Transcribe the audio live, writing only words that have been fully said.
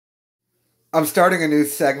I'm starting a new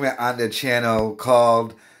segment on the channel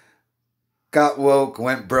called Got Woke,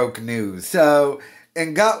 Went Broke News. So,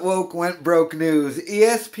 in Got Woke, Went Broke News,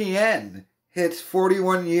 ESPN hits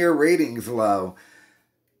 41-year ratings low.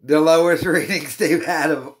 The lowest ratings they've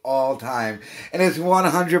had of all time. And it's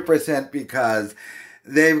 100% because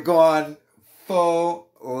they've gone full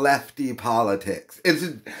lefty politics. It's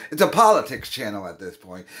a politics channel at this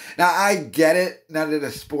point. Now, I get it. None of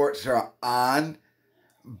the sports are on.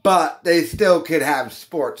 But they still could have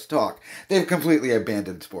sports talk. They've completely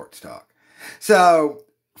abandoned sports talk. So,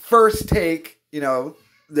 First Take,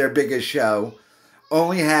 their biggest show,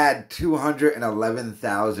 only had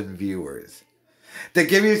 211,000 viewers. To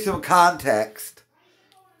give you some context,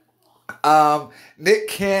 Nick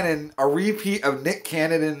Cannon, a repeat of Nick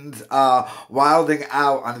Cannon's Wilding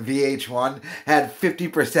Out on VH1, had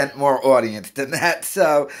 50% more audience than that.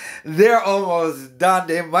 So, they're almost done.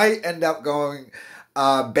 They might end up going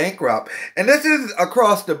bankrupt. And this is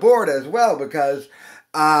across the board as well, because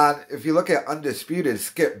if you look at Undisputed,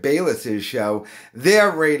 Skip Bayless's show, their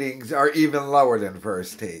ratings are even lower than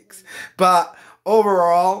First Takes. But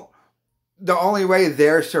overall, the only way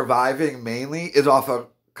they're surviving mainly is off of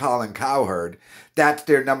Colin Cowherd. That's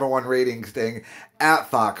their number one ratings thing at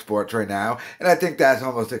Fox Sports right now. And I think that's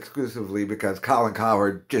almost exclusively because Colin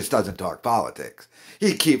Cowherd just doesn't talk politics.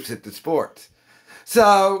 He keeps it to sports.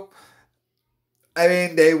 So, I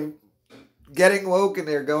mean, they getting woke and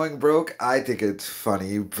they're going broke. I think it's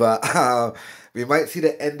funny, but we might see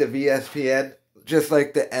the end of ESPN, just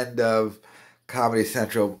like the end of Comedy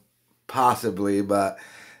Central, possibly. But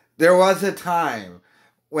there was a time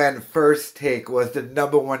when First Take was the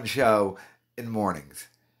number one show in mornings.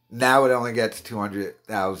 Now it only gets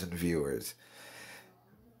 200,000 viewers.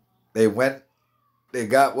 They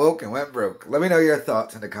got woke and went broke. Let me know your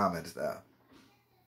thoughts in the comments, though.